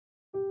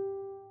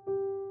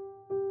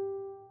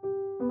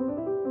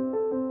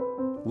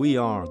We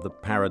are the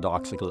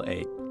paradoxical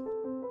ape.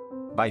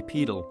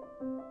 Bipedal,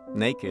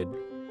 naked,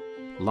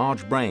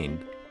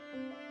 large-brained,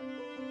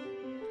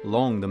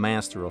 long the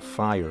master of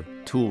fire,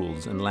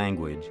 tools, and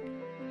language,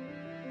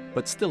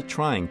 but still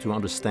trying to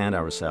understand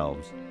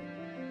ourselves.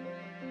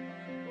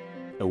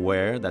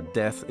 Aware that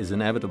death is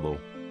inevitable,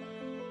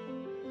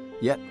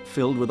 yet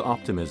filled with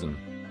optimism.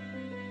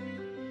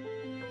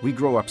 We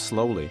grow up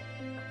slowly.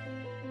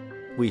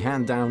 We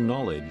hand down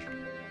knowledge.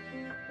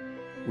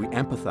 We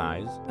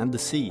empathize and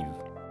deceive.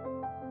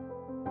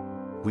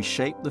 We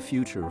shape the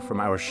future from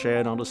our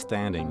shared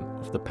understanding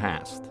of the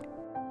past.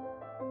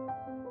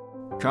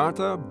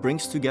 CARTA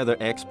brings together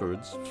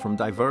experts from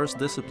diverse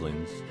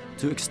disciplines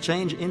to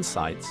exchange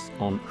insights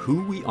on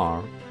who we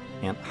are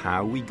and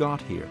how we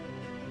got here.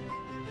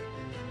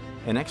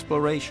 An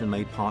exploration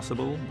made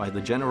possible by the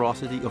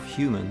generosity of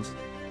humans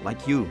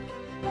like you.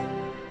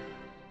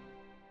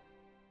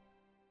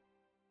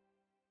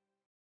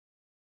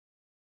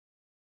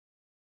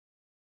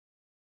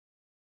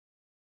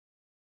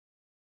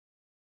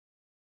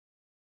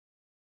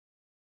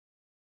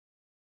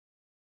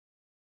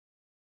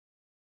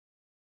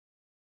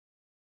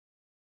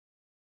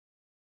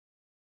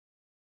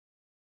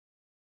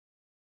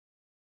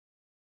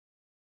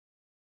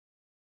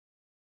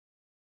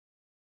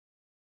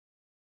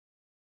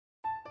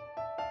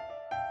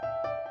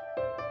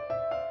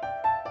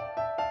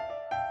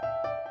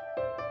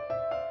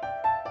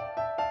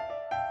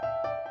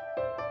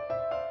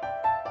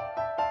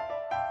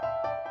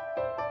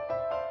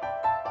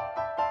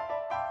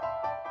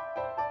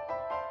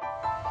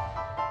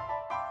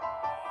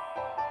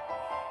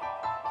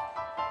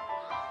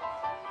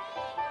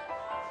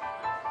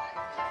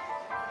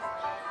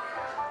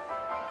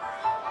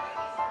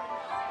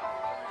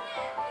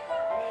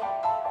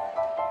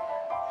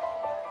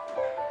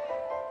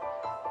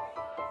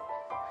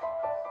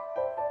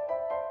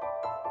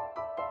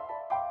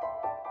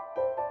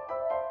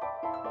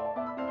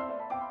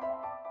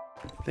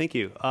 Thank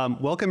you.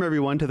 Welcome,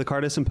 everyone, to the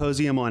CARTA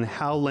Symposium on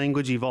How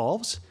Language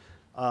Evolves.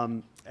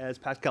 As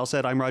Pascal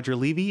said, I'm Roger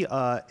Levy,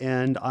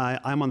 and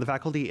I'm on the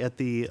faculty at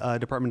the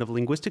Department of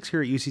Linguistics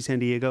here at UC San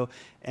Diego,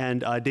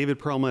 and David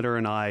Perlmutter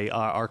and I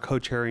are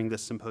co-chairing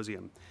this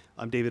symposium.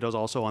 David is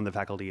also on the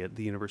faculty at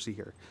the university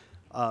here.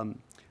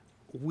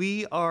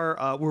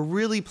 We're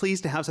really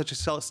pleased to have such a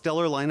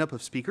stellar lineup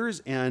of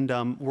speakers, and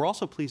we're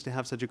also pleased to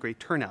have such a great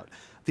turnout.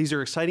 These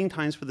are exciting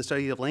times for the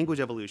study of language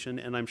evolution,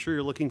 and I'm sure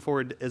you're looking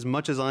forward as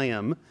much as I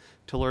am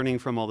to learning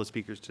from all the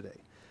speakers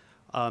today.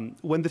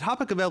 When the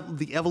topic of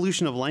the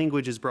evolution of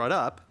language is brought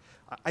up,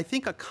 I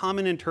think a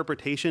common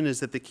interpretation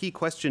is that the key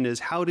question is,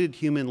 how did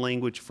human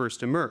language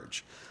first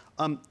emerge?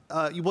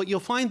 What you'll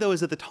find, though, is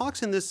that the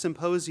talks in this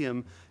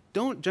symposium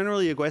don't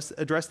generally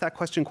address that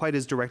question quite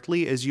as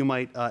directly as you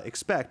might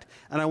expect.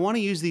 And I want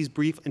to use these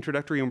brief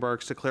introductory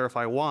remarks to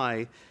clarify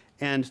why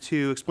and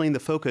to explain the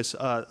focus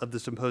of the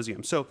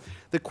symposium. So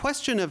the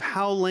question of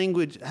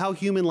how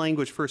human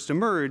language first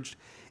emerged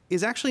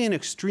is actually an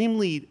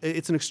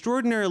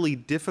extraordinarily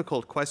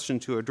difficult question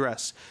to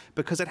address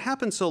because it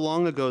happened so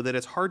long ago that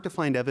it's hard to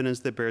find evidence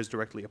that bears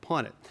directly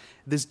upon it.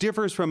 This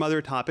differs from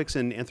other topics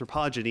in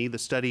anthropogeny, the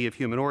study of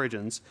human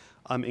origins,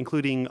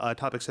 including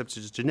topics such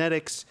as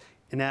genetics,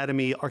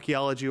 anatomy,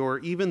 archaeology, or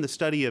even the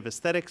study of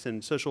aesthetics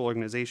and social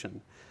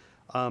organization.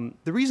 The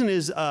reason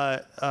is, there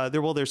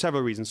are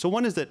several reasons. So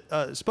one is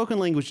that spoken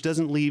language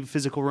doesn't leave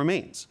physical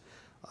remains.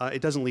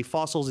 It doesn't leave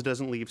fossils, it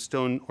doesn't leave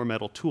stone or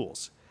metal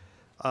tools.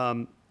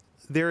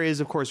 There is,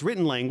 of course,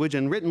 written language,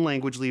 and written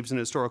language leaves an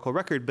historical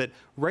record, but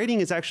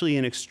writing is actually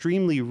an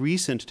extremely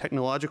recent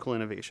technological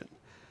innovation.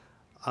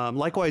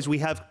 Likewise, we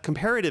have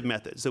comparative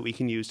methods that we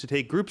can use to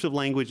take groups of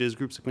languages,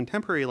 groups of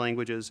contemporary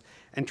languages,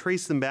 and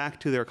trace them back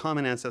to their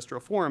common ancestral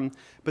form.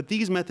 But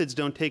these methods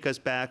don't take us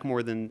back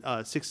more than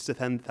 6,000 to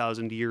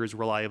 10,000 years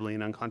reliably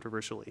and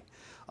uncontroversially.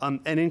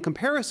 And in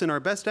comparison, our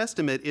best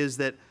estimate is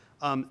that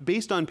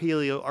based on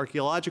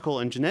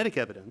paleoarchaeological and genetic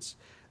evidence,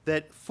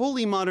 that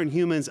fully modern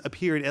humans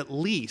appeared at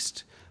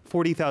least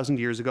 40,000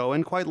 years ago,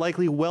 and quite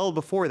likely well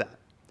before that.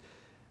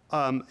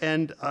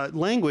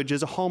 Language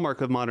is a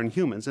hallmark of modern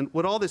humans. And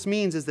what all this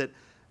means is that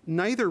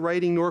neither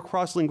writing nor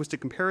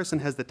cross-linguistic comparison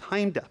has the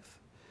time depth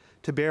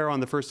to bear on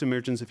the first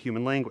emergence of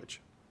human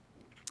language.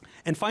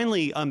 And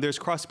finally, there's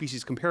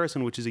cross-species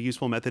comparison, which is a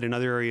useful method in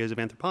other areas of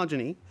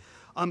anthropogeny.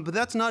 But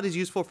that's not as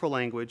useful for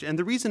language. And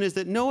the reason is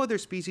that no other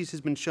species has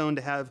been shown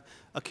to have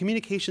a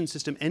communication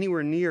system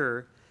anywhere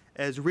near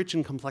as rich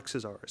and complex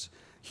as ours.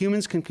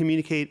 Humans can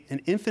communicate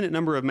an infinite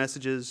number of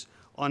messages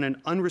on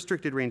an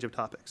unrestricted range of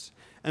topics.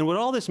 And what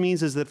all this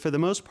means is that, for the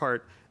most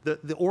part,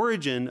 the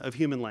origin of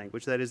human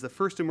language, that is, the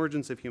first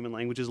emergence of human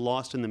language, is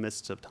lost in the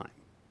mists of time.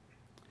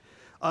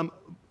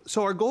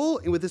 So our goal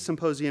with this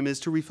symposium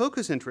is to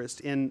refocus interest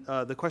in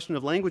the question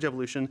of language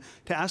evolution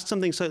to ask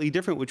something slightly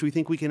different, which we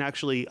think we can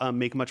actually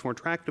make much more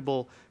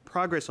tractable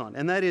progress on.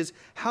 And that is,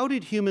 how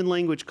did human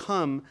language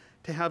come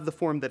to have the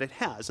form that it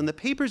has? And the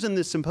papers in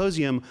this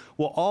symposium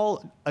will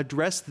all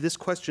address this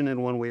question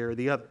in one way or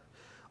the other.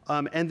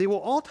 And they will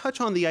all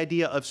touch on the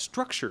idea of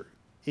structure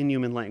in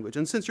human language.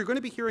 And since you're going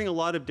to be hearing a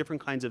lot of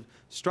different kinds of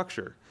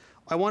structure,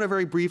 I want to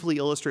very briefly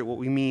illustrate what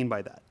we mean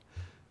by that.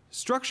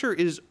 Structure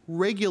is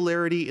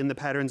regularity in the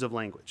patterns of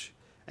language.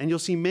 And you'll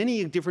see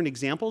many different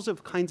examples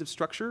of kinds of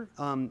structure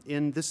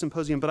in this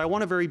symposium, but I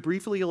want to very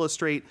briefly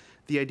illustrate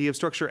the idea of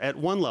structure at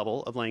one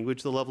level of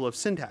language, the level of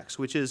syntax,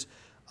 which is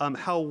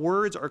how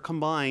words are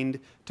combined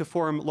to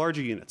form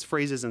larger units,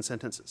 phrases and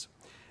sentences.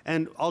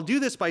 And I'll do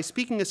this by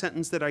speaking a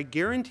sentence that I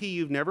guarantee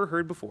you've never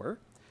heard before,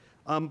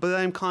 but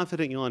I'm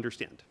confident you'll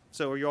understand.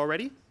 So are you all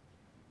ready?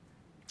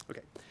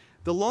 Okay.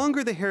 The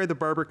longer the hair the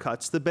barber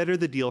cuts, the better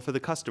the deal for the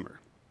customer.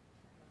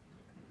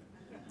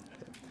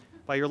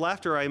 By your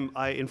laughter,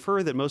 I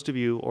infer that most of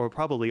you, or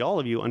probably all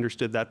of you,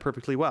 understood that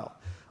perfectly well.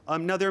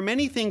 Now, there are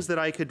many things that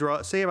I could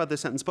say about this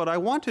sentence, but I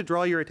want to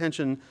draw your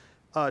attention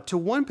to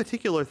one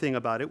particular thing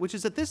about it, which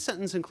is that this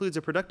sentence includes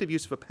a productive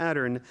use of a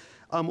pattern,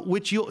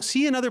 which you'll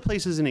see in other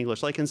places in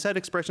English, like in set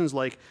expressions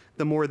like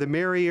the more the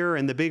merrier,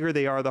 and the bigger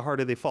they are, the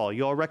harder they fall.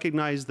 You all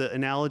recognize the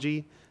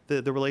analogy,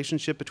 the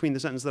relationship between the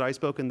sentence that I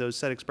spoke and those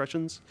set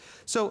expressions?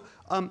 So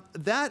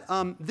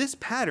this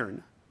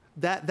pattern,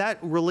 that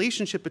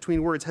relationship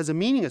between words has a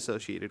meaning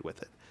associated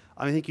with it.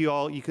 I think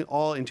you can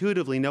all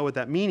intuitively know what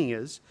that meaning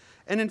is.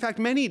 And in fact,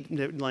 many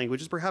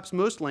languages, perhaps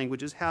most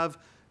languages, have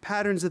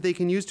patterns that they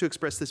can use to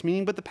express this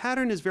meaning, but the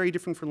pattern is very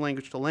different from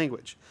language to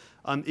language.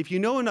 If you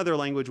know another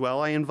language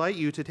well, I invite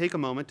you to take a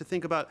moment to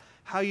think about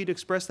how you'd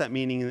express that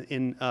meaning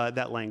in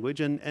that language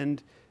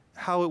and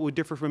how it would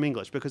differ from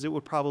English, because it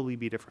would probably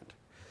be different.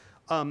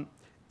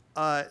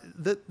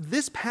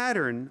 This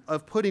pattern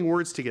of putting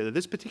words together,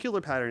 this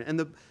particular pattern,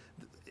 and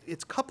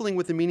its coupling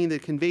with the meaning that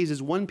it conveys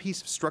is one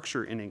piece of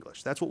structure in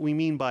English. That's what we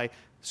mean by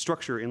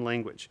structure in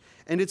language.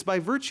 And it's by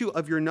virtue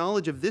of your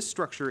knowledge of this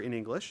structure in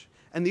English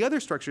and the other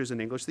structures in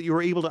English that you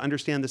were able to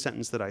understand the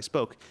sentence that I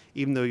spoke,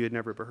 even though you had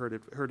never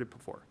heard it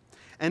before.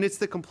 And it's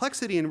the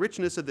complexity and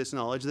richness of this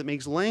knowledge that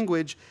makes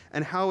language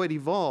and how it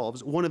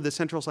evolves one of the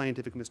central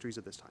scientific mysteries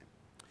of this time.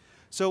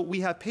 So we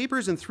have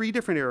papers in 3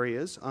 different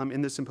areas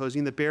in this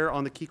symposium that bear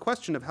on the key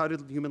question of how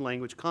did human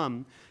language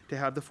come to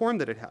have the form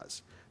that it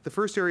has. The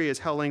first area is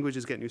how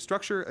languages get new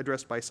structure,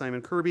 addressed by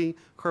Simon Kirby,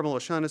 Carmel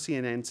O'Shaughnessy,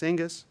 and Anne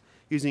Sengus,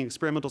 using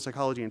experimental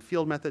psychology and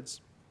field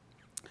methods.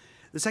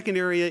 The second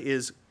area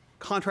is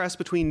contrast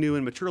between new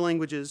and mature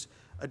languages,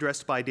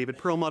 addressed by David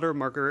Perlmutter,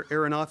 Mark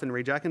Aronoff, and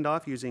Ray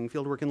Jackendoff, using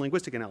fieldwork and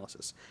linguistic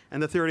analysis.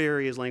 And the third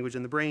area is language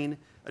in the brain,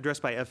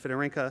 addressed by Ev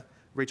Fedorenko,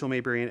 Rachel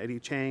Mayberry, and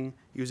Eddie Chang,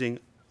 using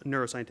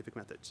neuroscientific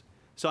methods.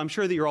 So I'm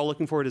sure that you're all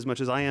looking forward as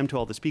much as I am to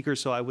all the speakers,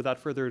 so without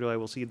further ado, I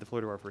will cede the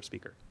floor to our first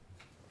speaker.